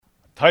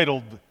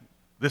titled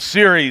this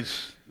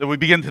series that we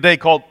begin today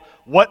called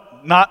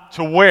What Not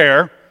to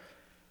Wear,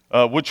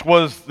 which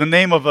was the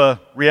name of a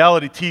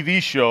reality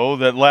TV show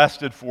that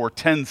lasted for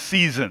 10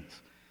 seasons.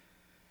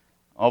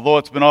 Although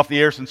it's been off the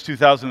air since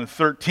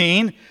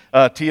 2013,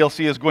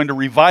 TLC is going to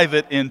revive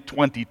it in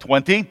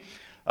 2020.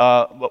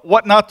 But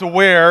What Not to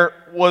Wear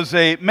was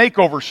a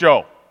makeover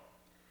show.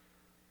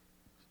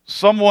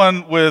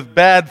 Someone with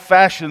bad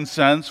fashion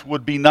sense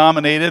would be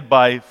nominated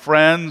by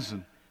friends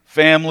and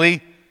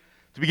family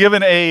to be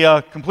given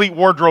a complete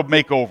wardrobe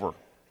makeover.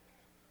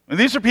 And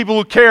these are people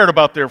who cared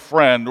about their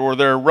friend or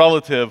their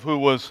relative who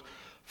was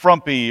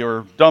frumpy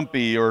or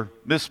dumpy or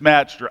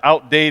mismatched or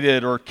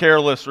outdated or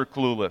careless or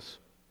clueless.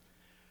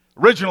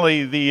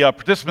 Originally, the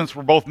participants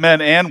were both men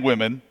and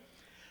women,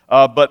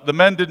 but the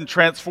men didn't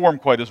transform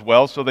quite as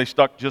well, so they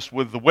stuck just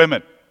with the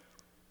women.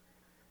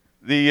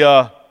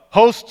 The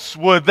hosts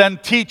would then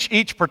teach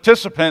each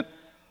participant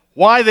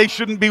why they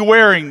shouldn't be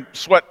wearing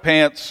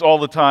sweatpants all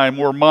the time,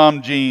 or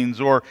mom jeans,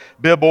 or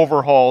bib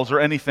overhauls, or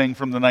anything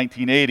from the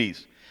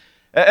 1980s.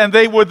 And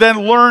they would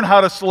then learn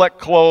how to select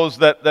clothes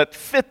that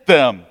fit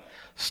them,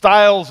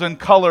 styles and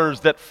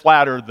colors that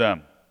flattered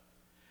them.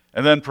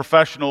 And then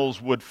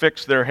professionals would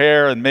fix their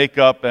hair and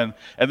makeup, and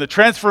the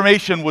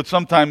transformation would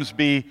sometimes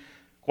be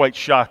quite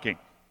shocking.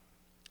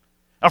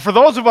 Now, for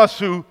those of us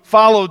who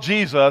follow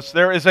Jesus,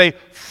 there is a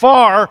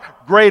far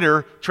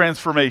greater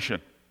transformation.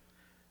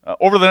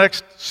 Over the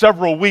next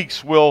several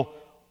weeks, we'll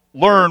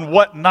learn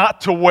what not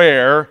to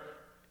wear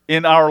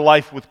in our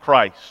life with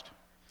Christ.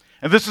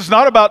 And this is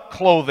not about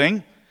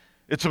clothing,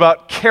 it's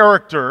about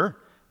character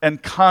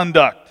and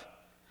conduct.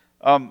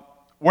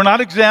 We're not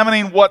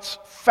examining what's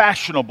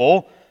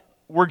fashionable,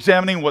 we're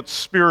examining what's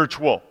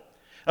spiritual.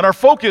 And our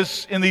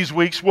focus in these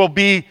weeks will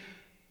be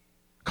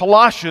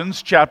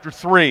Colossians chapter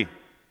 3.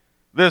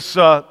 This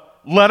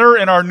letter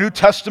in our New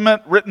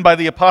Testament written by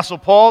the Apostle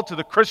Paul to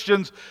the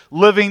Christians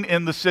living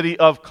in the city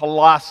of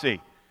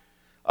Colossae.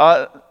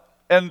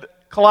 And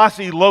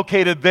Colossae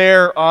located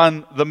there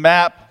on the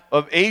map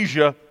of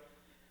Asia.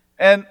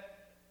 And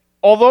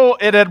although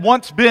it had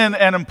once been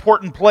an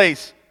important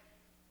place,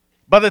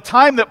 by the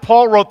time that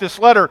Paul wrote this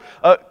letter,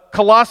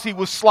 Colossae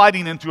was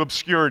sliding into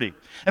obscurity.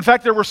 In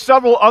fact, there were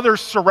several other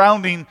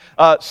surrounding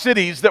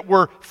cities that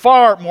were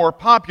far more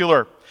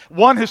popular.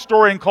 One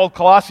historian called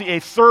Colossae a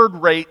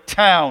third-rate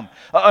town.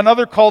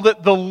 Another called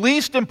it the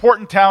least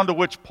important town to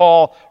which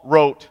Paul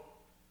wrote.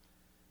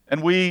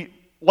 And we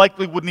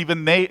likely wouldn't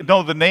even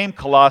know the name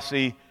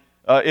Colossae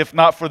if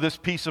not for this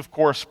piece of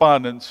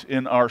correspondence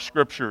in our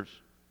scriptures.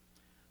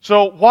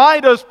 So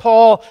why does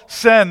Paul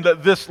send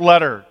this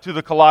letter to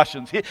the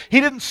Colossians? He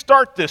didn't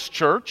start this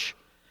church.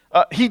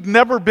 He'd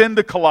never been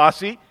to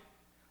Colossae.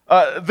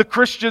 The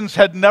Christians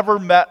had never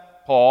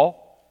met Paul.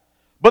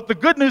 But the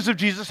good news of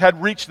Jesus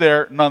had reached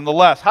there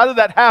nonetheless. How did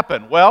that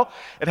happen? Well,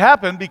 it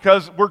happened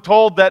because we're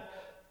told that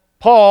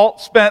Paul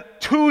spent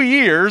 2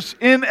 years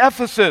in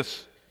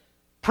Ephesus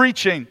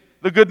preaching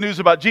the good news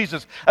about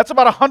Jesus. That's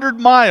about 100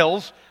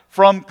 miles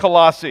from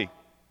Colossae.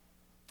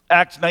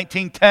 Acts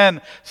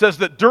 19:10 says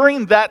that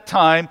during that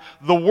time,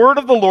 the word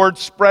of the Lord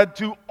spread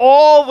to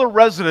all the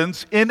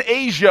residents in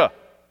Asia.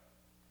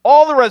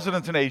 All the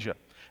residents in Asia.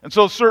 And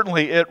so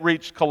certainly it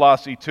reached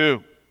Colossae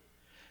too.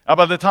 Now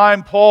by the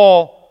time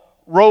Paul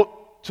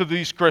wrote to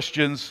these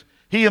Christians,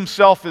 he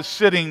himself is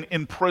sitting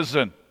in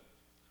prison.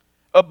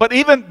 But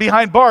even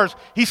behind bars,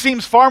 he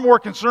seems far more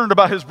concerned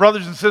about his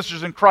brothers and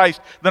sisters in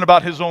Christ than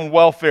about his own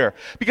welfare.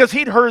 Because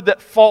he'd heard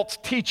that false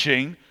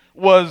teaching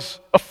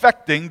was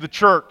affecting the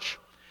church.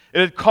 It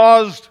had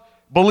caused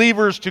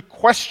believers to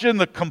question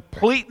the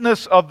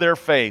completeness of their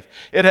faith.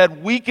 It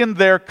had weakened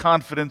their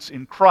confidence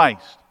in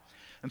Christ.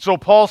 And so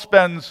Paul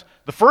spends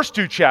the first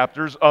 2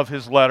 chapters of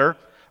his letter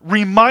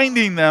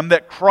reminding them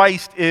that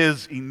Christ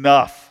is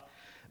enough,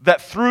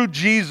 that through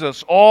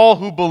Jesus all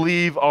who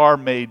believe are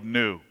made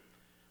new.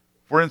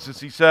 For instance,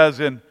 he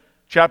says in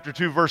chapter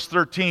 2, verse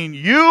 13,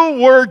 "You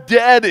were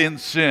dead in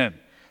sin,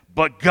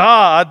 but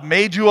God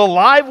made you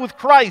alive with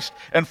Christ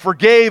and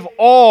forgave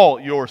all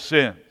your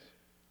sins."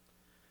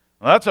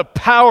 Now, that's a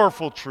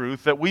powerful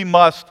truth that we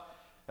must,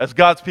 as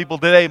God's people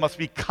today, must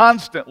be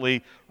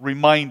constantly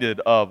reminded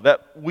of,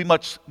 that we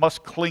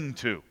must cling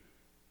to.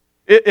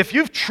 If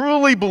you've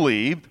truly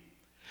believed,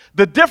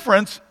 the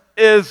difference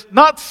is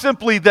not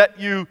simply that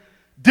you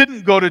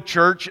didn't go to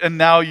church and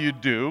now you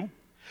do.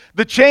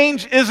 The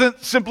change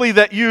isn't simply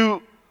that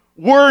you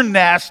were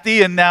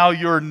nasty and now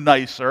you're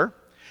nicer.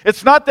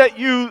 It's not that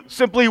you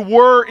simply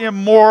were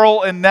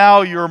immoral and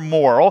now you're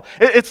moral.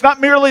 It's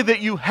not merely that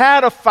you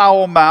had a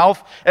foul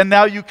mouth and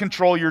now you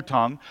control your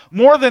tongue.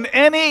 More than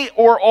any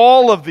or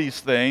all of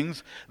these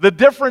things, the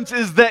difference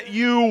is that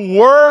you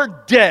were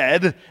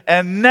dead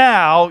and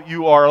now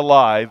you are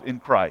alive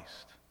in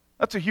Christ.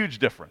 That's a huge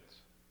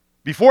difference.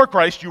 Before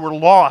Christ, you were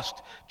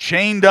lost,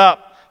 chained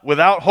up,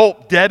 without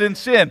hope, dead in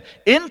sin.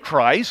 In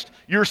Christ,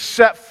 you're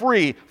set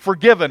free,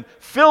 forgiven,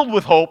 filled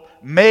with hope,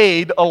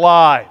 made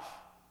alive.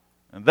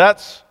 And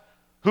that's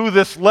who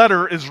this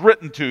letter is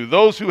written to,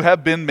 those who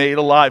have been made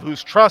alive,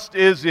 whose trust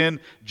is in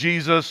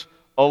Jesus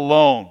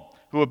alone.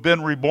 who have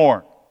been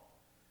reborn.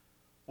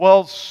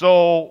 Well,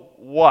 so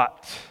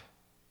what?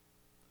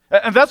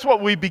 And that's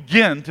what we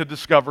begin to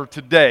discover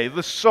today,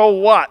 the so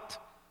what.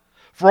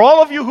 For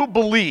all of you who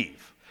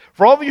believe,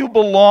 for all of you who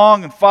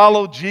belong and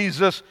follow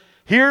Jesus,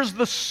 here's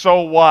the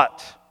so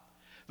what.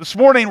 This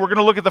morning we're going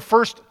to look at the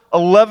first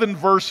 11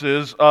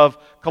 verses of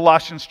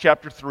Colossians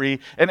chapter 3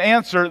 and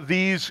answer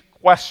these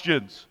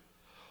questions.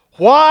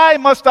 Why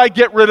must I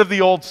get rid of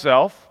the old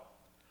self?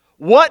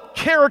 What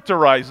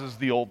characterizes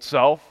the old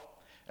self?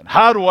 And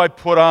how do I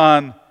put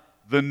on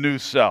the new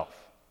self?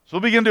 So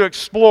we'll begin to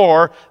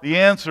explore the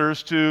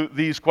answers to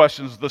these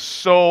questions, the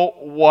so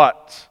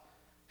what,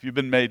 if you've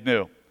been made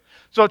new.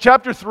 So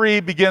chapter 3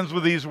 begins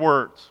with these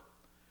words.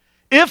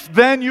 If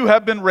then you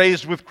have been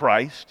raised with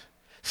Christ,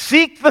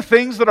 seek the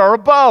things that are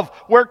above,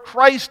 where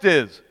Christ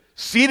is,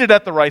 seated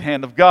at the right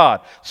hand of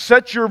God.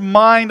 Set your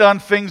mind on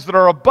things that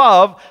are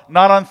above,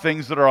 not on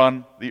things that are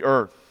on the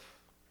earth.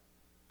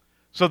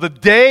 So the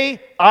day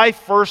I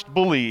first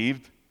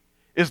believed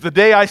is the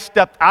day I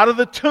stepped out of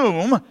the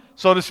tomb,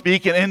 so to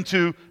speak, and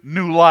into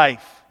new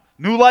life.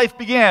 New life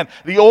began.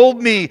 The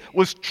old me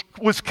was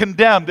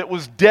condemned. It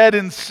was dead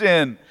in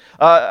sin.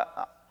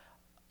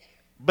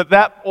 But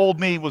that old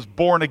me was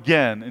born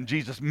again in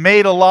Jesus,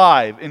 made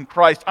alive in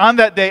Christ. On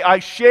that day, I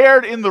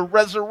shared in the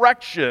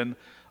resurrection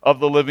of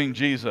the living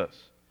Jesus.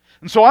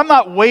 And so I'm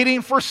not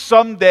waiting for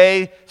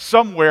someday,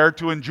 somewhere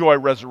to enjoy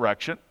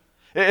resurrection.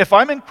 If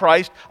I'm in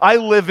Christ, I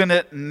live in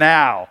it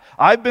now.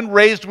 I've been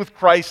raised with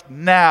Christ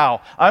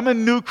now. I'm a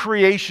new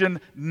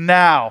creation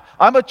now.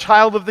 I'm a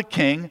child of the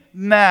King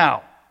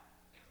now.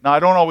 Now, I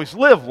don't always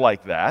live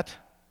like that.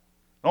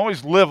 I don't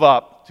always live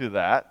up to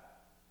that.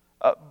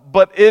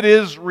 But it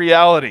is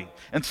reality.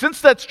 And since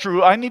that's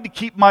true, I need to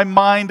keep my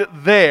mind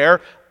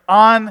there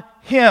on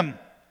Him.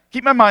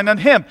 Keep my mind on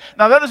Him.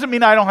 Now, that doesn't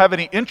mean I don't have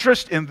any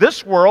interest in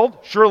this world.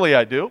 Surely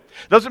I do.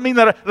 It doesn't mean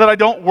that I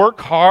don't work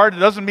hard. It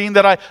doesn't mean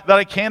that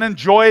I can't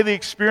enjoy the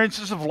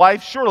experiences of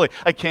life. Surely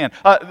I can.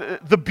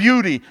 The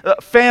beauty,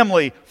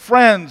 family,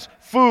 friends,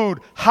 food,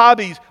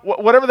 hobbies,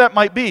 whatever that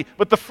might be.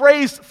 But the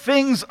phrase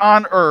things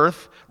on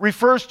earth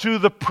refers to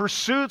the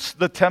pursuits,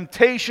 the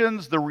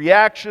temptations, the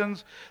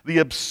reactions, the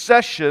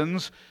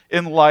obsessions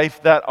in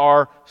life that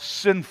are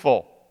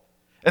sinful.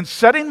 And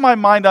setting my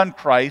mind on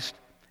Christ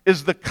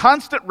is the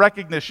constant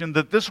recognition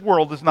that this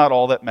world is not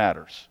all that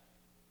matters.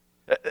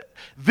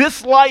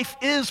 This life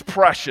is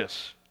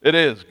precious. It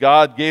is.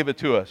 God gave it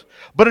to us.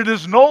 But it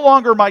is no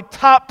longer my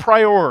top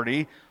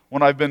priority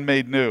when I've been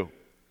made new.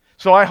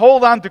 So I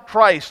hold on to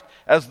Christ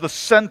as the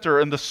center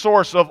and the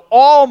source of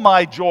all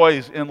my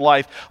joys in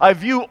life. I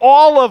view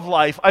all of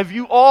life, I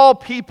view all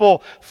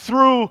people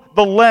through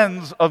the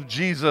lens of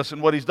Jesus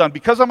and what He's done.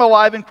 Because I'm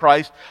alive in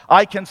Christ,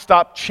 I can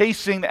stop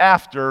chasing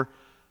after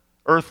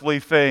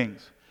earthly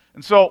things.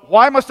 And so,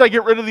 why must I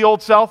get rid of the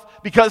old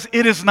self? Because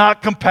it is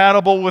not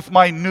compatible with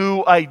my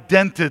new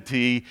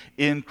identity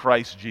in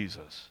Christ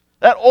Jesus.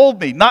 That old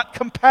me, not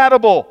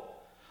compatible.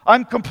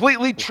 I'm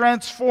completely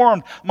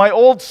transformed. My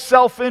old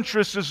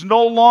self-interest is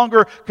no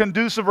longer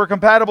conducive or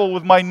compatible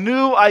with my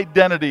new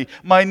identity,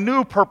 my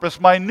new purpose,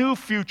 my new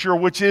future,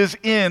 which is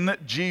in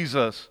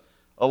Jesus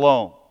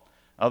alone.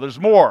 Now, there's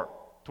more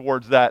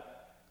towards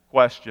that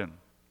question.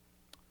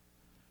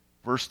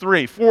 Verse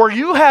 3, for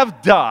you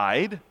have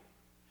died,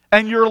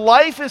 and your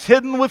life is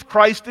hidden with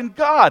Christ in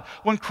God.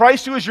 When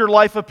Christ, who is your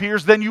life,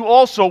 appears, then you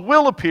also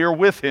will appear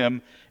with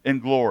Him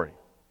in glory.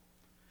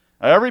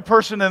 Now, every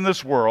person in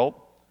this world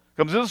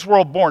comes into this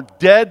world born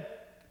dead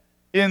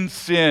in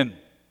sin,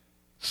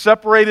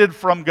 separated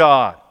from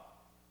God.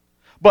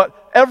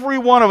 But every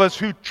one of us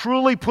who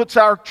truly puts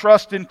our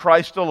trust in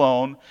Christ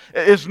alone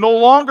is no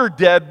longer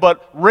dead,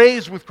 but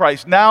raised with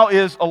Christ, now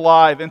is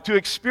alive. And to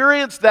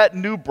experience that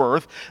new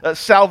birth,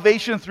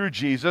 salvation through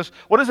Jesus,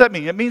 what does that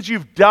mean? It means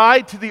you've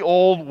died to the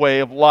old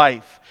way of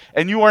life,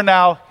 and you are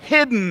now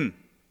hidden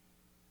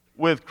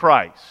with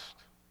Christ.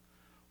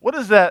 What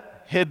does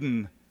that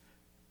hidden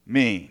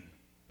mean?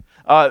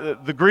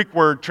 The Greek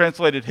word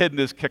translated hidden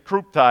is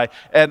kakruptai,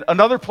 and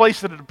another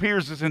place that it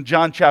appears is in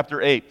John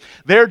chapter 8.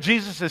 There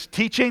Jesus is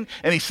teaching,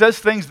 and He says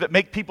things that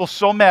make people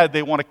so mad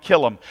they want to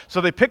kill Him.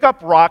 So they pick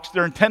up rocks.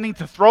 They're intending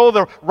to throw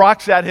the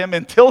rocks at Him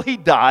until He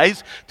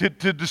dies, to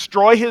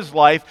destroy His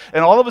life,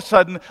 and all of a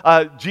sudden,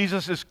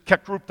 Jesus is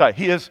kakruptai.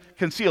 He is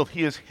concealed.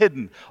 He is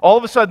hidden. All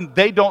of a sudden,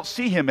 they don't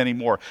see Him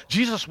anymore.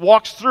 Jesus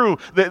walks through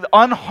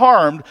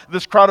unharmed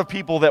this crowd of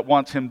people that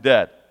wants Him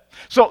dead.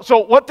 So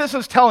what this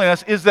is telling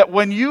us is that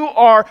when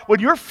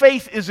your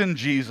faith is in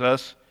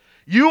Jesus,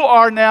 you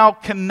are now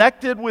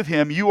connected with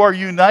Him, you are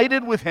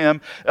united with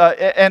Him,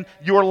 and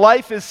your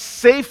life is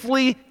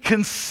safely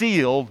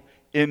concealed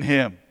in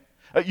Him.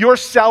 Your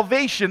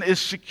salvation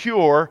is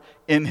secure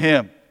in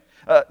Him.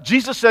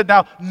 Jesus said,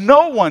 now,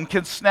 no one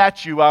can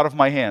snatch you out of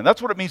my hand. That's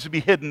what it means to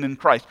be hidden in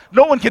Christ.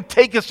 No one can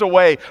take us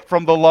away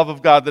from the love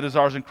of God that is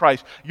ours in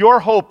Christ. Your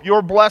hope,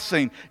 your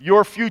blessing,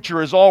 your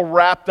future is all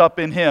wrapped up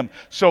in Him.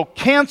 So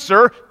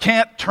cancer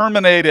can't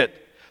terminate it.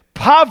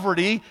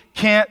 Poverty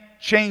can't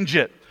change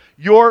it.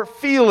 Your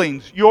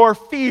feelings, your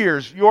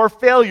fears, your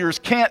failures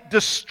can't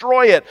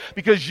destroy it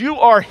because you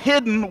are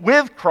hidden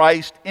with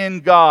Christ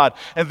in God,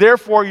 and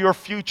therefore your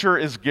future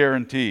is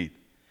guaranteed.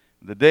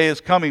 The day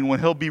is coming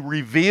when He'll be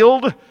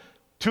revealed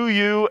to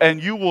you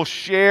and you will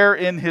share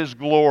in His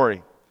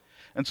glory.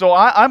 And so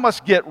I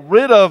must get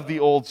rid of the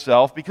old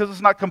self because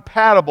it's not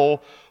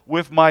compatible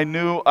with my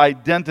new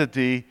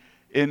identity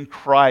in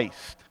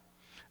Christ.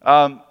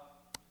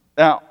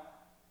 Now,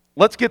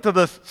 let's get to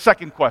the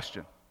second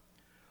question.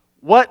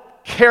 What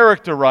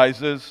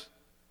characterizes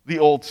the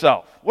old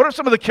self? What are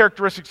some of the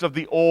characteristics of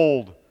the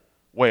old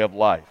way of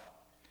life?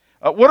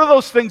 What are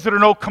those things that are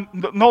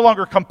no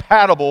longer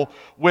compatible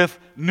with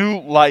new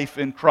life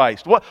in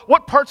Christ?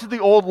 What parts of the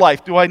old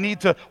life do I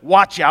need to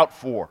watch out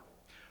for?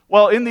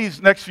 Well, in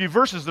these next few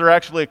verses, there are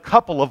actually a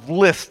couple of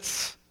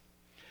lists.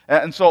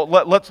 And so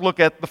let's look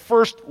at the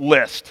first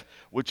list,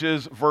 which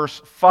is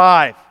verse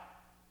 5.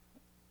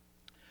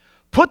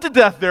 Put to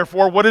death,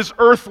 therefore, what is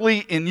earthly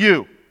in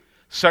you: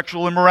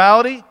 sexual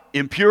immorality,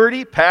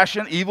 impurity,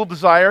 passion, evil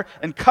desire,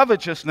 and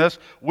covetousness,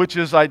 which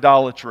is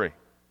idolatry.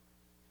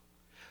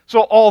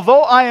 So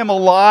although I am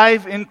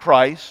alive in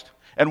Christ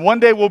and one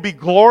day will be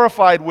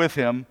glorified with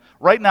Him,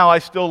 right now I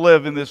still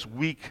live in this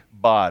weak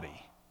body.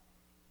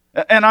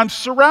 And I'm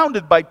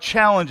surrounded by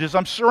challenges.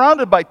 I'm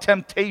surrounded by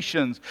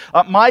temptations.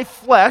 My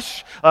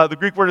flesh, the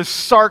Greek word is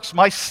sarx,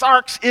 my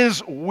sarx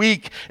is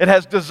weak. It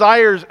has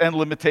desires and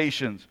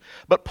limitations.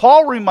 But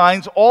Paul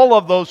reminds all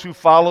of those who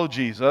follow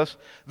Jesus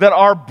that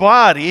our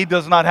body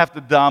does not have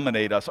to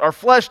dominate us. Our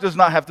flesh does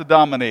not have to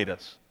dominate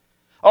us.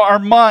 Our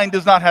mind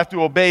does not have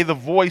to obey the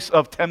voice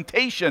of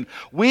temptation.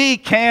 We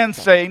can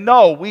say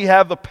no. We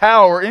have the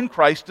power in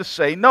Christ to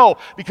say no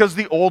because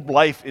the old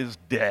life is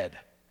dead.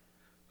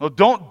 No,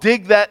 don't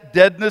dig that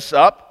deadness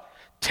up.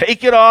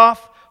 Take it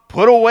off.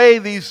 Put away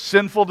these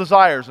sinful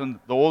desires. And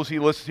those he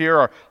lists here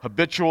are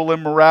habitual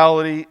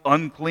immorality,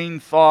 unclean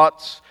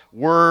thoughts,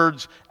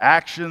 words,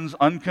 actions,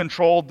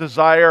 uncontrolled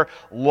desire,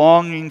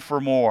 longing for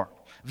more.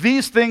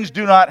 These things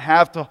do not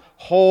have to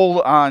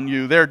hold on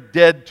you. They're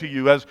dead to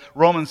you. As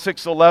Romans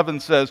 6:11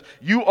 says,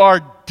 you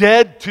are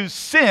dead to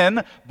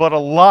sin, but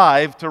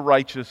alive to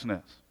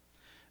righteousness.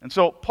 And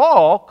so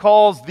Paul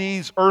calls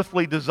these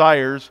earthly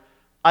desires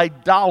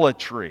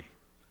idolatry.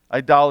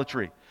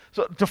 Idolatry.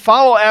 So to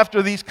follow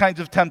after these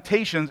kinds of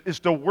temptations is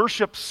to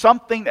worship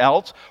something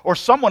else or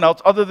someone else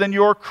other than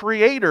your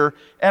Creator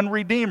and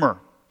Redeemer.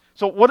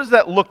 So what does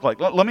that look like?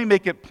 Let me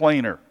make it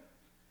plainer.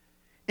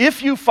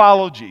 If you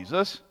follow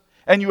Jesus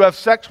and you have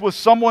sex with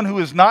someone who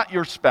is not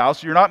your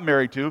spouse, you're not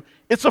married to,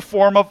 it's a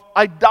form of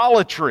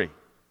idolatry.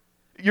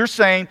 You're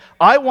saying,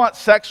 I want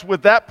sex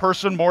with that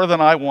person more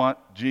than I want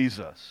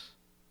Jesus.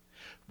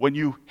 When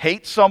you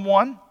hate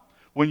someone,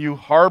 when you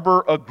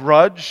harbor a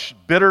grudge,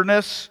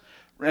 bitterness,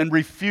 and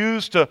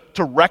refuse to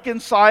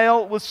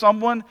reconcile with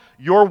someone,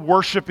 you're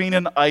worshiping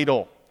an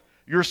idol.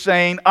 You're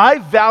saying, I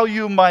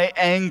value my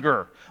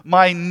anger,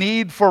 my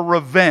need for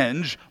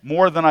revenge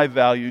more than I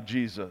value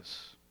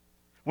Jesus.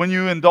 When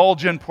you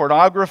indulge in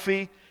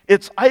pornography,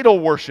 it's idol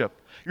worship.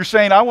 You're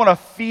saying, I want to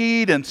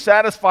feed and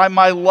satisfy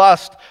my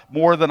lust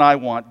more than I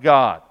want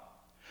God.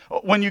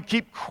 When you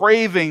keep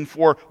craving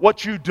for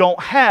what you don't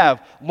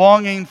have,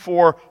 longing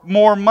for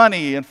more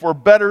money and for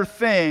better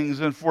things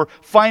and for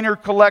finer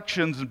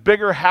collections and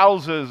bigger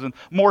houses and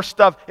more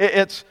stuff,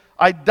 it's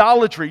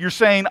idolatry. You're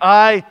saying,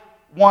 I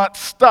want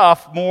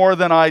stuff more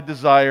than I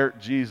desire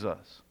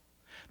Jesus.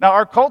 Now,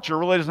 our culture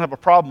really doesn't have a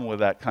problem with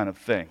that kind of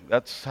thing.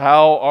 That's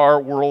how our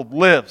world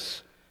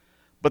lives.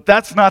 But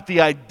that's not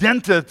the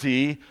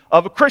identity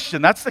of a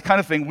Christian. That's the kind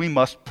of thing we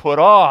must put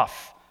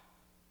off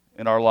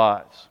in our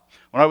lives.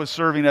 When I was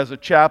serving as a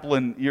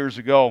chaplain years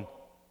ago,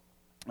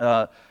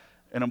 an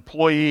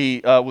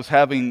employee was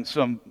having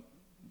some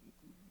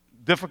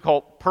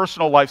difficult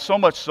personal life, so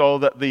much so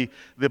that the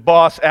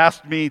boss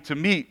asked me to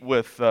meet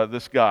with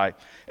this guy.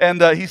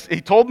 And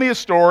he told me a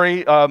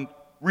story.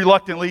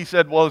 Reluctantly, he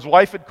said, well, his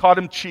wife had caught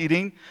him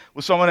cheating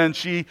with someone, and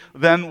she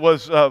then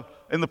was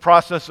in the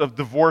process of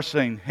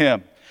divorcing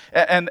him.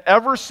 And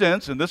ever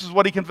since, and this is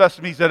what he confessed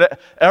to me, he said,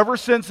 ever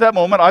since that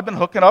moment, I've been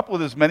hooking up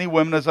with as many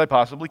women as I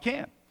possibly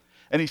can.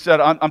 And he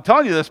said, I'm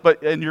telling you this,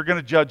 and you're going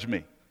to judge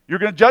me. You're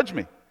going to judge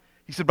me.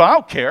 He said, but I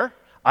don't care.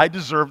 I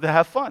deserve to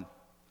have fun.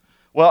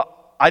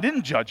 Well, I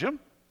didn't judge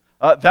him.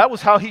 That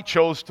was how he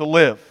chose to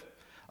live.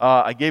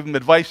 I gave him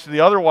advice to the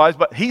otherwise,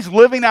 but he's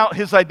living out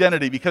his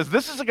identity because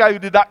this is a guy who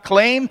did not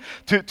claim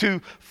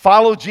to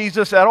follow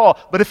Jesus at all.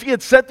 But if he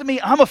had said to me,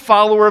 I'm a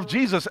follower of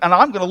Jesus and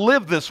I'm going to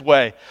live this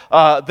way,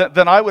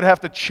 then I would have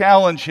to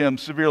challenge him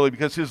severely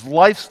because his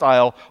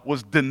lifestyle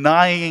was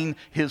denying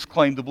his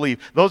claim to believe.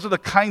 Those are the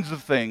kinds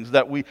of things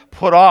that we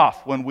put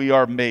off when we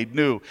are made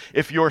new.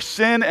 If your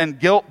sin and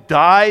guilt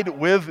died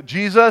with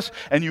Jesus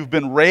and you've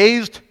been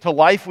raised to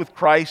life with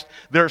Christ,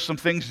 there are some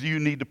things you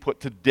need to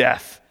put to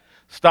death.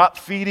 Stop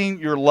feeding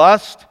your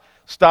lust.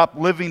 Stop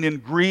living in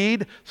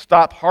greed.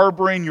 Stop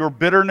harboring your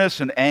bitterness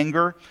and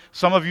anger.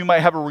 Some of you might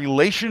have a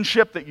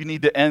relationship that you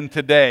need to end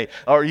today,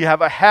 or you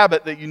have a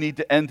habit that you need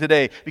to end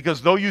today,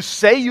 because though you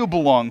say you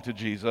belong to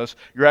Jesus,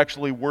 you're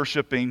actually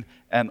worshiping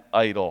an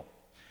idol.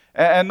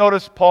 And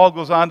notice Paul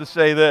goes on to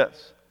say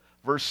this,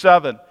 verse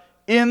 7,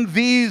 in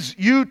these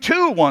you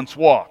too once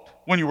walked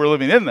when you were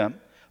living in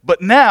them,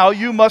 but now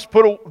you must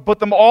put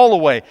them all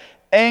away.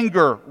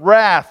 Anger,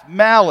 wrath,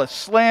 malice,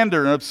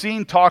 slander, and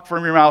obscene talk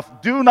from your mouth.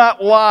 Do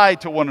not lie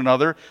to one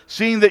another,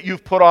 seeing that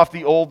you've put off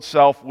the old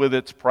self with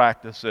its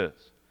practices.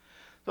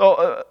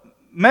 So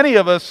many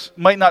of us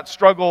might not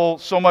struggle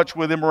so much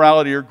with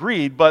immorality or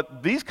greed,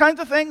 but these kinds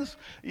of things,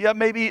 yeah,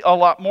 maybe a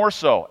lot more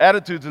so.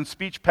 Attitudes and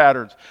speech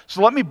patterns.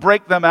 So let me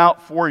break them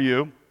out for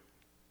you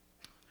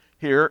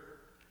here.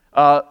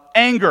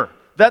 Anger,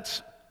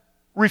 that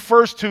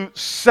refers to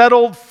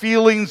settled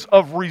feelings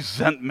of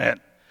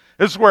resentment.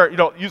 This is where,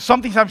 you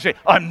sometimes say,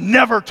 I'm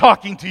never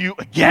talking to you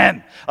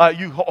again.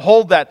 You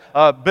hold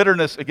that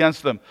bitterness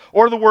against them.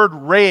 Or the word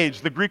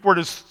rage, the Greek word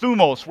is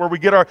thumos, where we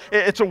get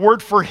it's a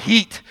word for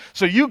heat.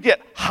 So you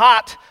get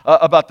hot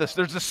about this.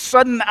 There's a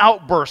sudden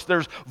outburst.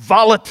 There's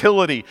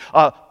volatility.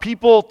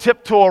 People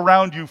tiptoe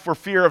around you for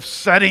fear of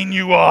setting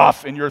you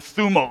off in your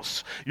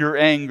thumos, your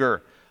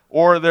anger.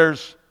 Or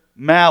there's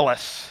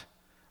malice.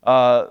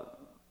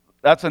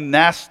 That's a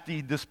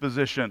nasty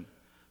disposition.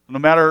 No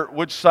matter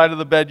which side of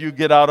the bed you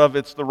get out of,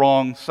 it's the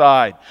wrong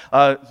side.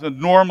 So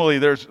normally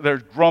there's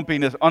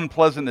grumpiness,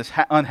 unpleasantness,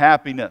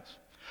 unhappiness.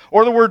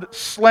 Or the word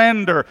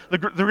slander, the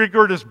Greek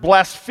word is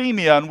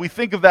blasphemia, and we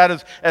think of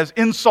that as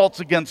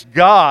insults against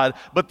God,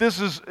 but this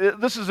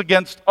is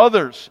against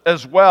others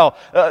as well.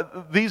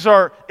 These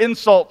are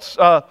insults,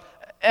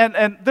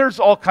 and there's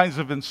all kinds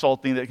of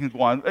insulting that can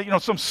go on.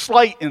 Some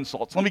slight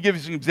insults. Let me give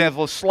you some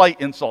examples of slight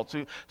insults.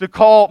 To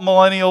call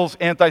millennials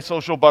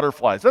antisocial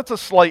butterflies, that's a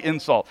slight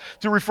insult.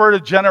 To refer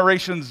to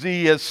Generation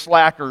Z as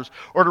slackers,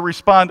 or to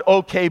respond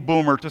okay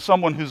boomer to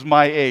someone who's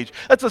my age,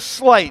 that's a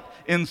slight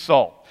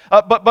insult.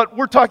 But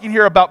we're talking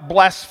here about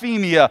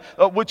blasphemia,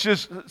 which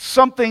is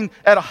something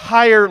at a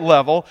higher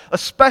level,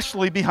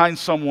 especially behind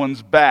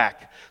someone's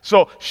back.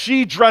 So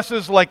she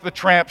dresses like the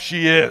tramp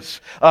she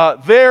is.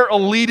 They're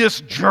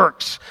elitist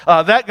jerks.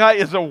 That guy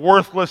is a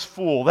worthless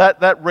fool.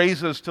 That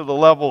raises to the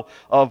level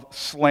of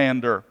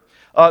slander.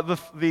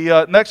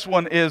 The next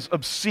one is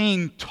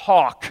obscene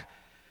talk.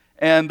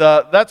 And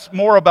that's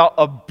more about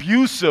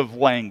abusive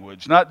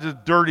language, not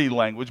just dirty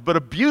language, but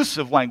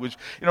abusive language.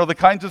 The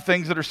kinds of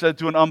things that are said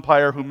to an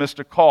umpire who missed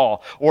a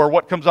call, or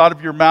what comes out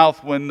of your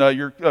mouth when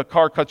your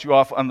car cuts you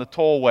off on the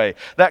tollway,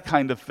 that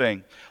kind of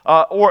thing.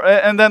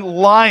 And then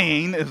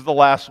lying is the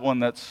last one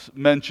that's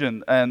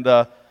mentioned.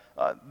 And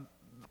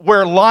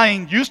where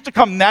lying used to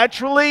come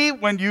naturally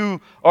when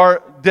you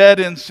are dead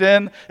in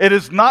sin, it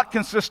is not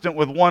consistent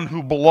with one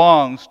who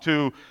belongs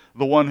to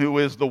the one who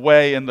is the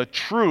way and the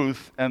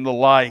truth and the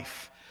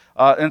life.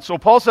 And so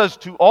Paul says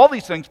to all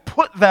these things,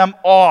 put them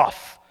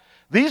off.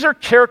 These are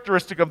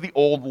characteristic of the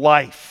old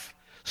life.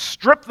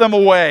 Strip them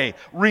away,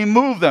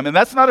 remove them. And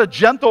that's not a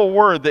gentle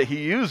word that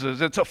he uses.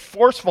 It's a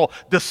forceful,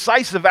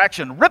 decisive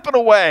action. Rip it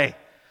away.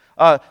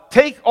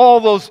 Take all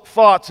those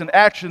thoughts and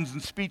actions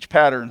and speech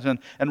patterns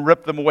and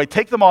rip them away.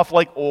 Take them off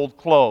like old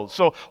clothes.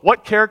 So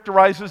what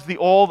characterizes the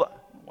old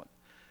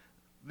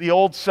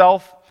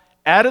self?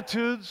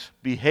 Attitudes,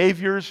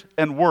 behaviors,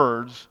 and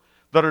words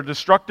that are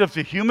destructive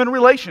to human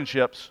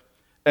relationships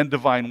and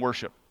divine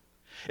worship.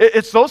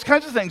 It's those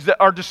kinds of things that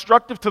are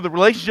destructive to the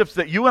relationships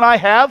that you and I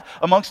have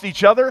amongst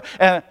each other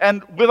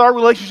and with our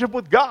relationship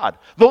with God.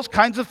 Those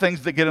kinds of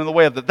things that get in the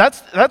way of that.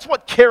 That's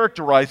what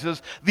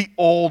characterizes the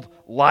old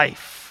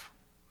life.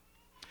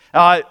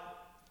 I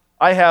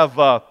have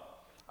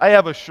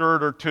a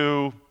shirt or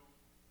two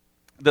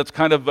that's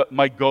kind of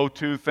my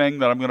go-to thing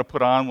that I'm going to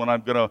put on when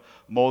I'm going to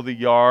mow the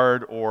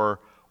yard or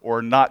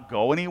not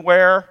go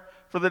anywhere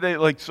for the day.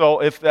 Like,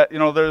 so if that,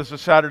 there's a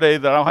Saturday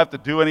that I don't have to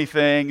do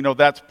anything,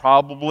 that's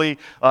probably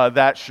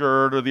that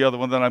shirt or the other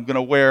one that I'm going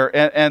to wear.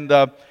 And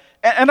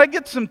I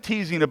get some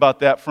teasing about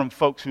that from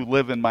folks who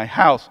live in my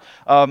house.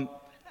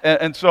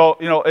 And so,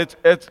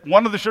 it's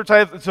one of the shirts I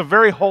have. It's a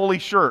very holy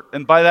shirt,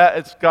 and by that,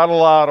 it's got a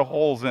lot of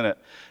holes in it.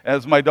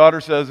 As my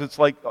daughter says,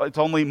 it's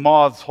only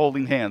moths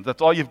holding hands.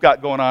 That's all you've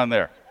got going on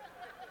there.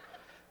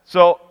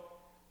 So,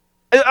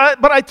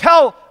 but I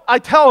tell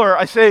her,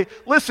 I say,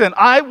 listen,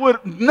 I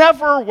would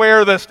never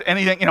wear this to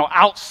anything,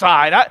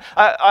 outside.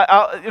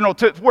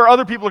 To where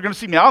other people are going to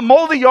see me. I'll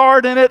mow the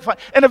yard in it,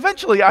 and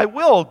eventually I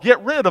will get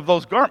rid of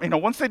those garments.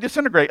 Once they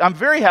disintegrate, I'm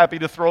very happy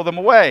to throw them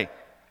away.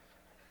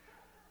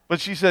 But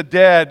she said,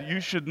 Dad,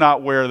 you should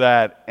not wear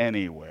that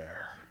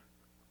anywhere.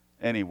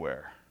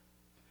 Anywhere.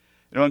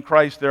 In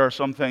Christ, there are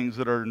some things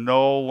that are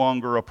no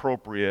longer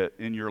appropriate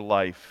in your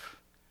life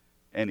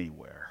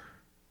anywhere.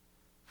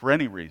 For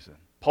any reason.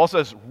 Paul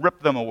says,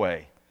 rip them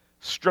away.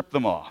 Strip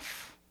them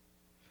off.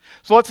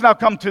 So let's now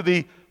come to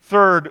the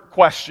third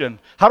question.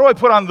 How do I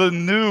put on the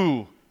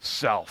new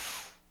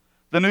self?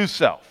 The new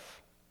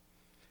self.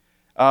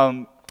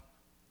 Over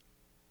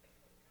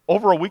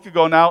a week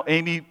ago now,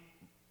 Amy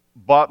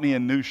bought me a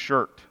new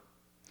shirt.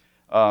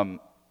 I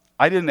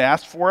didn't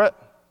ask for it.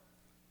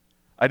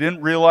 I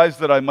didn't realize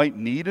that I might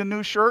need a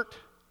new shirt.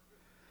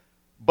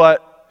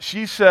 But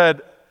she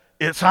said,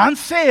 it's on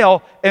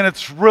sale and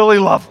it's really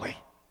lovely.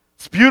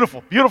 It's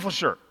beautiful, beautiful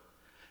shirt.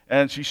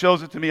 And she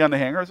shows it to me on the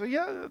hanger. I said,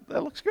 yeah,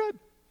 that looks good.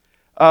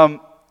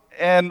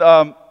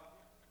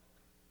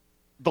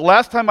 The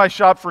last time I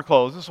shopped for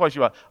clothes, this is why she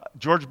bought,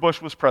 George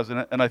Bush was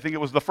president, and I think it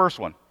was the first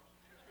one.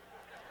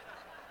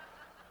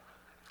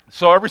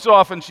 So every so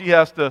often she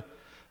has to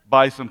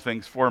buy some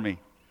things for me.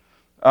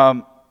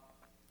 But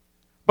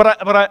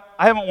I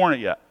haven't worn it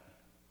yet.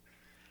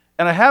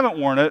 And I haven't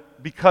worn it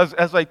because,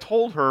 as I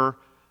told her,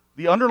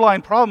 the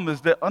underlying problem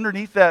is that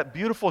underneath that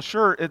beautiful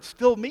shirt, it's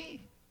still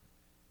me.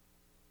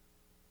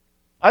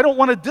 I don't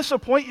want to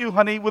disappoint you,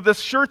 honey, with this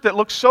shirt that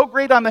looks so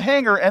great on the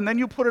hanger, and then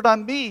you put it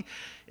on me.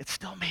 It's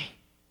still me.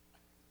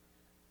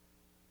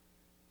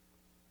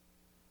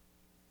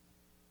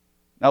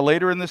 Now,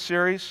 later in this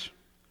series,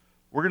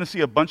 we're going to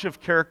see a bunch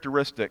of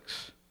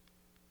characteristics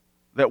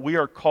that we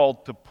are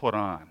called to put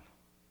on.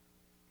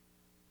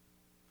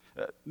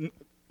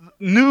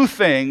 New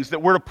things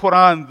that we're to put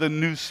on the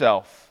new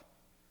self.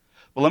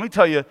 But let me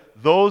tell you,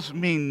 those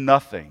mean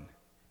nothing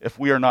if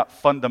we are not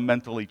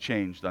fundamentally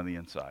changed on the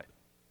inside.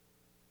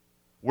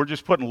 We're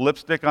just putting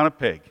lipstick on a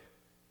pig.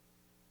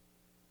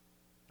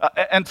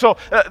 And so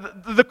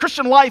the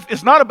Christian life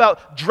is not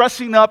about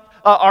dressing up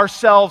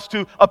ourselves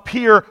to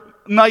appear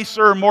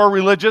nicer, more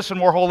religious, and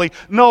more holy.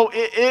 No,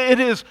 it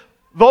is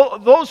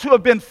those who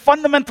have been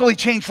fundamentally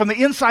changed from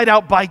the inside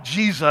out by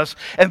Jesus,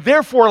 and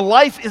therefore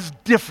life is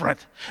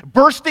different.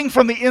 Bursting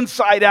from the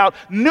inside out,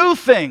 new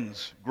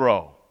things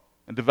grow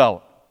and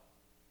develop.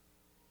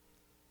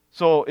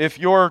 So if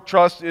your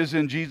trust is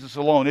in Jesus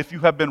alone, if you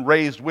have been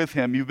raised with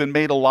Him, you've been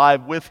made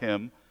alive with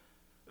Him,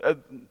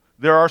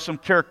 there are some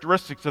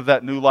characteristics of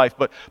that new life.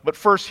 But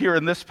first here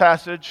in this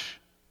passage,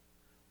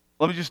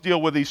 let me just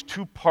deal with these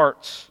two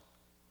parts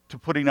to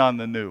putting on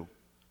the new.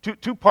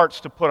 Two parts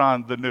to put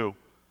on the new.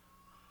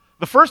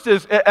 The first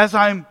is, as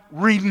I'm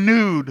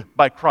renewed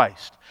by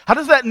Christ. How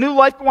does that new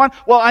life go on?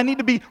 Well, I need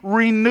to be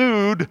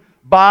renewed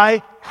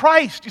by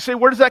Christ. You say,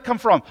 where does that come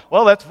from?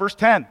 Well, that's verse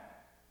 10.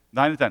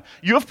 9 and 10.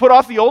 You have put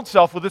off the old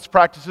self with its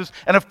practices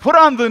and have put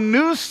on the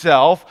new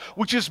self,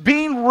 which is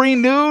being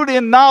renewed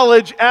in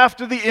knowledge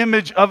after the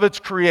image of its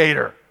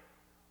creator.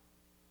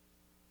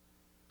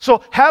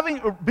 So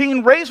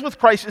being raised with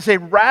Christ is a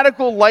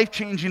radical,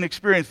 life-changing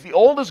experience. The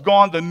old is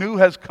gone, the new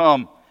has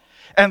come.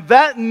 And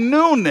that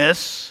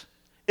newness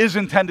is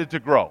intended to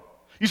grow.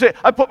 You say,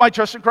 I put my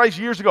trust in Christ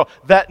years ago.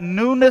 That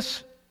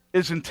newness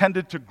is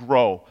intended to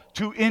grow,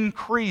 to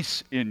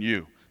increase in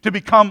you, to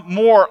become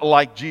more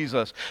like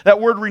Jesus.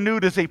 That word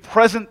renewed is a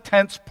present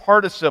tense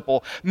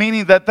participle,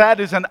 meaning that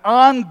is an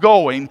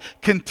ongoing,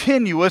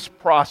 continuous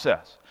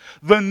process.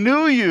 The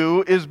new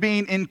you is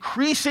being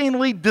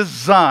increasingly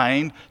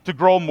designed to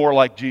grow more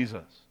like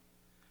Jesus.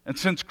 And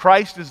since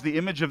Christ is the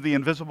image of the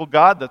invisible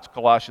God, that's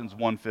Colossians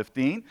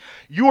 1:15,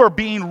 you are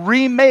being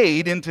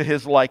remade into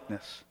His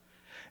likeness.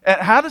 And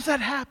how does that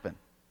happen?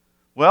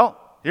 Well,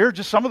 here are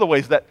just some of the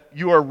ways that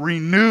you are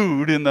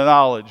renewed in the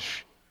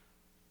knowledge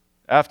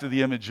after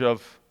the image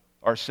of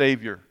our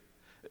Savior.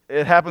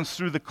 It happens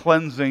through the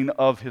cleansing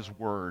of His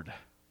Word.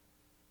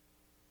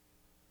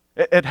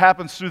 It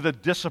happens through the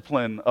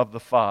discipline of the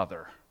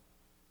Father.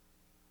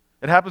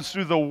 It happens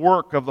through the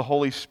work of the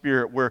Holy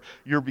Spirit where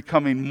you're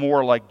becoming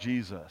more like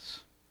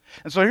Jesus.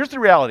 And so here's the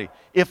reality.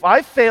 If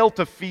I fail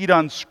to feed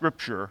on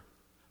Scripture,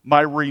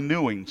 my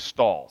renewing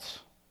stalls.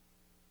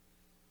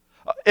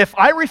 If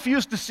I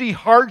refuse to see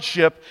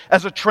hardship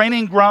as a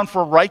training ground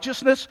for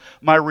righteousness,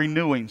 my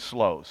renewing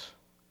slows.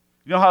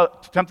 You know how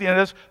tempting it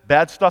is?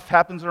 Bad stuff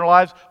happens in our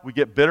lives. We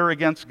get bitter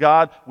against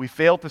God. We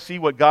fail to see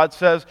what God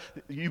says.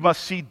 You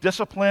must see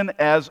discipline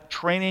as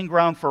training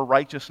ground for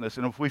righteousness.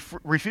 And if we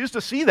refuse to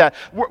see that,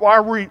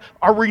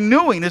 our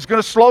renewing is going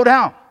to slow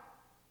down.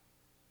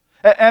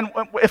 And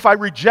if I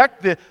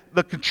reject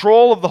the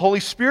control of the Holy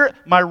Spirit,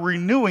 my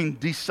renewing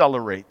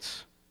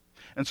decelerates.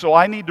 And so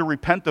I need to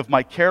repent of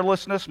my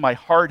carelessness, my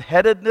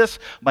hard-headedness,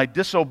 my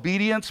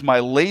disobedience, my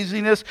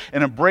laziness,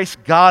 and embrace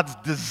God's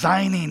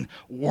designing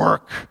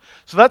work.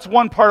 So that's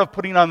one part of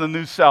putting on the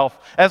new self.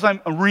 As I'm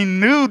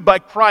renewed by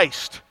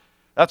Christ,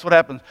 that's what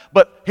happens.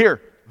 But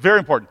here, very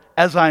important,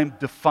 as I'm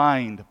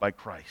defined by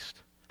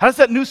Christ. How does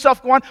that new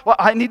self go on? Well,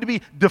 I need to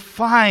be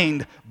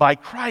defined by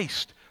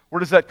Christ. Where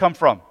does that come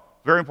from?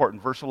 Very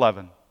important, verse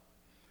 11.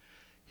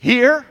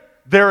 Here,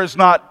 there is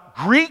not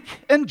Greek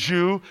and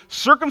Jew,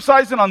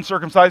 circumcised and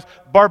uncircumcised,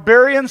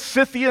 barbarian,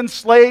 Scythian,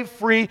 slave,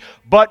 free,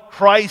 but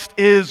Christ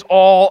is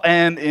all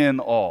and in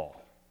all.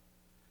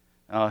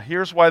 Now,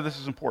 here's why this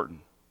is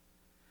important.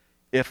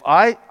 If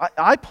I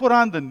put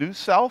on the new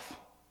self,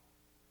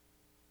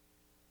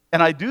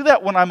 and I do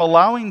that when I'm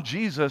allowing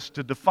Jesus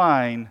to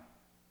define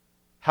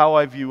how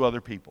I view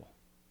other people.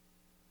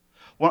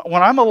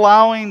 When I'm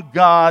allowing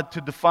God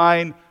to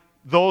define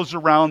those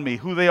around me,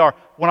 who they are.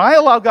 When I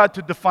allow God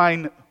to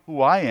define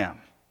who I am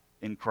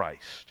in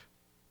Christ.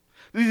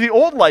 The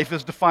old life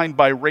is defined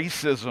by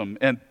racism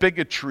and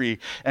bigotry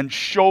and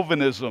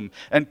chauvinism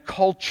and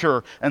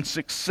culture and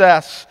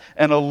success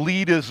and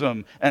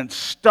elitism and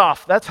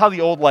stuff. That's how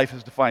the old life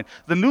is defined.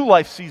 The new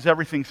life sees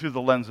everything through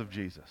the lens of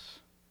Jesus.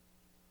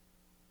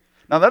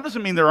 Now, that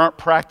doesn't mean there aren't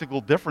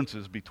practical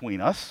differences between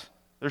us.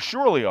 There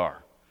surely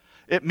are.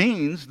 It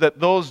means that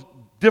those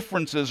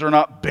differences are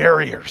not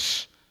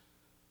barriers.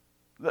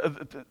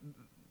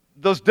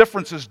 Those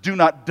differences do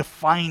not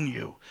define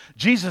you.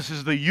 Jesus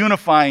is the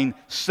unifying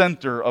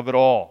center of it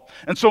all.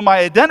 And so my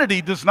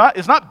identity is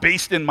not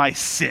based in my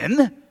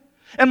sin,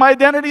 and my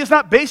identity is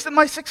not based in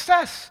my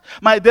success.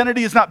 My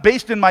identity is not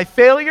based in my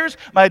failures.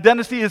 My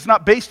identity is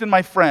not based in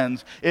my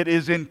friends. It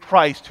is in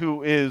Christ,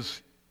 who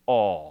is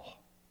all.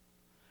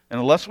 And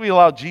unless we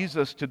allow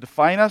Jesus to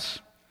define us,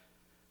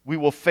 we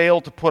will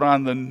fail to put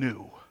on the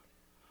new.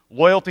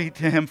 Loyalty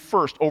to him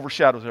first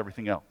overshadows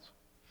everything else.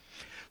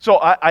 So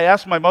I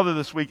asked my mother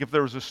this week if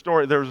there was a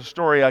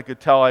story I could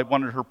tell. I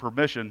wanted her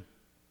permission.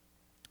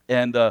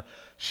 And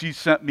she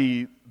sent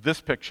me this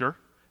picture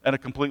and a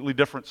completely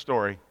different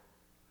story.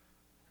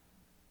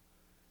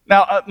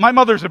 Now, my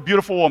mother's a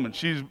beautiful woman.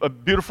 She's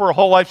beautiful her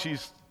whole life.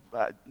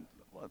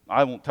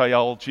 I won't tell you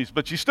how old she is,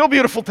 but she's still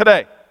beautiful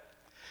today.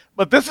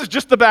 But this is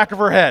just the back of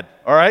her head,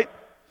 all right?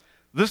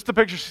 This is the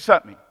picture she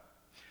sent me.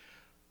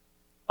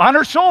 On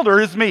her shoulder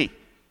is me.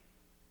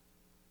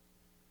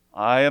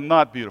 I am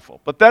not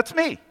beautiful, but that's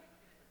me.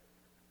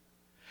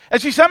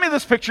 And she sent me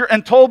this picture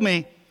and told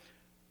me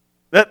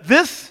that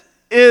this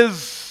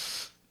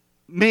is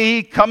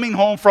me coming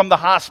home from the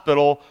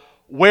hospital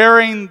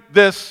wearing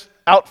this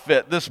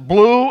outfit, this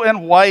blue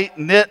and white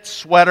knit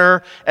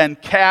sweater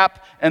and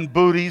cap and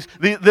booties,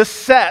 this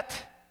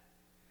set.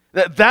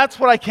 That's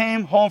what I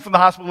came home from the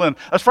hospital in.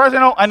 As far as I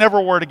know, I never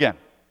wore it again.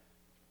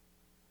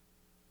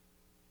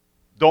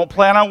 Don't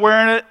plan on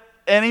wearing it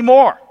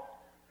anymore.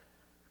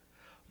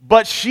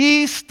 But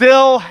she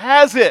still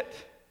has it.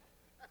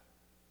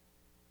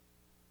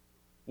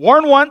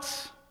 Worn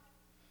once,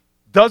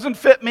 doesn't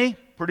fit me,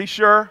 pretty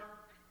sure.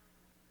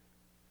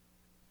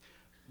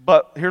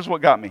 But here's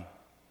what got me.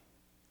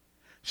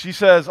 She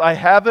says, I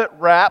have it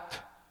wrapped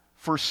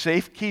for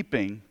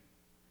safekeeping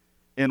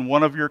in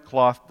one of your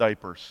cloth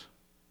diapers.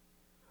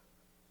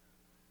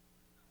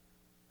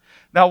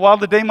 Now, while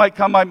the day might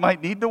come I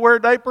might need to wear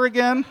a diaper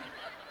again,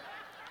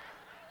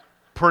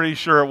 pretty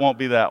sure it won't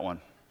be that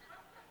one.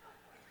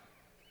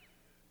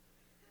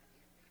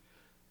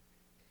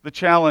 The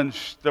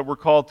challenge that we're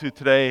called to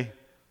today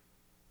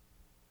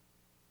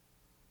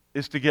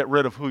is to get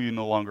rid of who you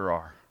no longer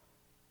are.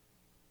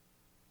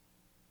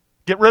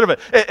 Get rid of it.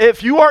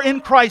 If you are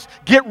in Christ,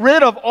 get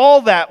rid of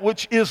all that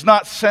which is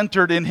not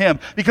centered in Him,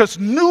 because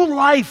new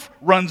life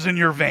runs in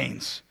your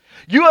veins.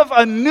 You have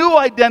a new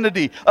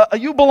identity.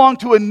 You belong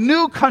to a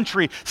new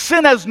country.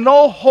 Sin has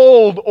no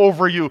hold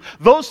over you.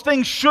 Those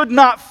things should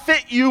not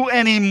fit you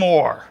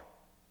anymore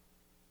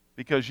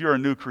because you're a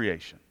new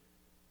creation.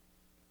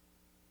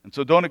 And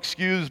so don't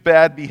excuse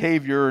bad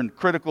behavior and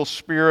critical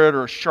spirit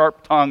or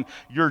sharp tongue.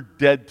 You're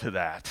dead to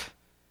that.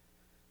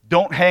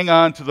 Don't hang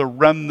on to the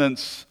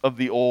remnants of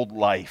the old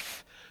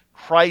life.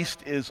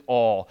 Christ is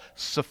all,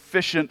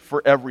 sufficient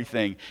for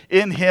everything.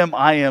 In Him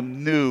I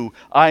am new,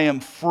 I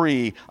am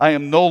free, I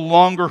am no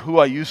longer who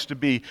I used to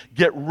be.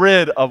 Get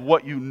rid of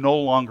what you no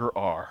longer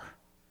are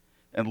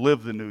and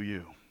live the new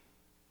you.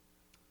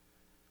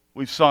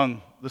 We've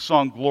sung the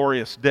song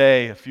Glorious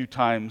Day a few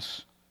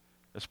times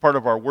as part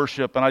of our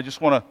worship, and I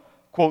just want to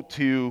quote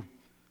to you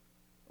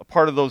a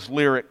part of those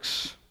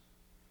lyrics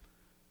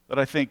that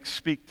I think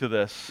speak to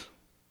this.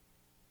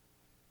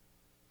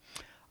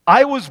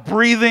 I was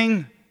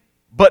breathing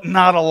but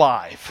not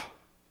alive.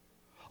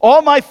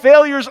 All my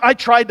failures I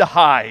tried to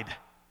hide.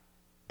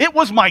 It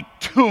was my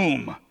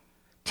tomb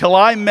till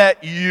I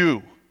met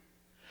you.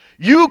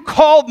 You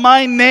called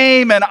my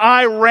name and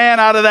I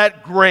ran out of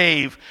that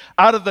grave,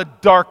 out of the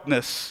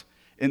darkness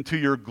into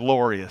your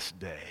glorious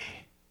day.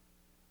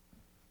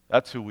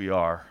 That's who we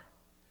are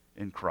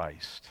in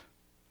Christ.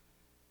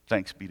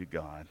 Thanks be to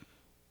God.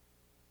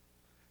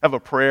 I have a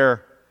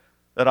prayer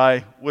that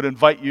I would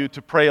invite you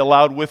to pray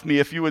aloud with me.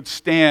 If you would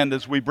stand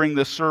as we bring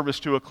this service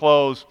to a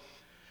close.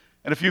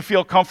 And if you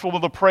feel comfortable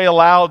to pray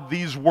aloud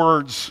these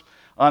words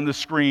on the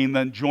screen,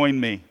 then join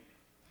me.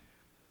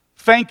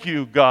 Thank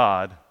you,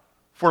 God,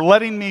 for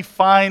letting me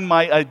find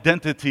my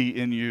identity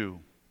in you.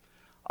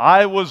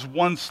 I was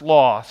once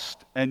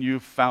lost, and you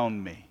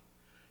found me.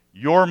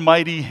 Your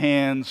mighty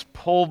hands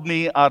pulled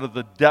me out of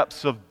the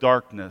depths of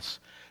darkness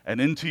and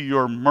into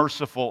your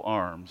merciful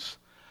arms.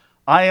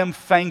 I am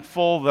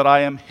thankful that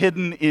I am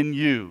hidden in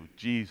you,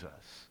 Jesus.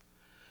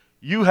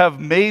 You have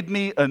made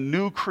me a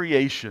new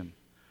creation,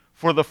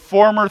 for the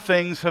former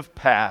things have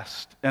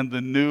passed and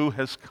the new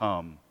has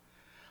come.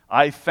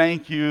 I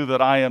thank you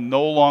that I am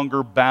no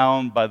longer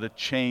bound by the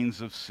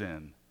chains of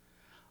sin.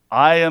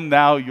 I am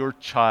now your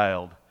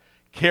child,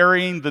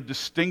 carrying the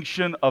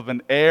distinction of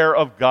an heir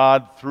of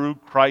God through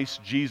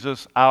Christ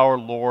Jesus, our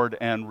Lord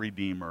and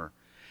Redeemer.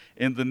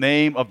 In the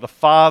name of the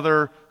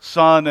Father,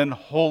 Son, and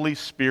Holy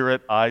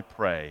Spirit, I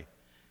pray.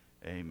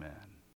 Amen.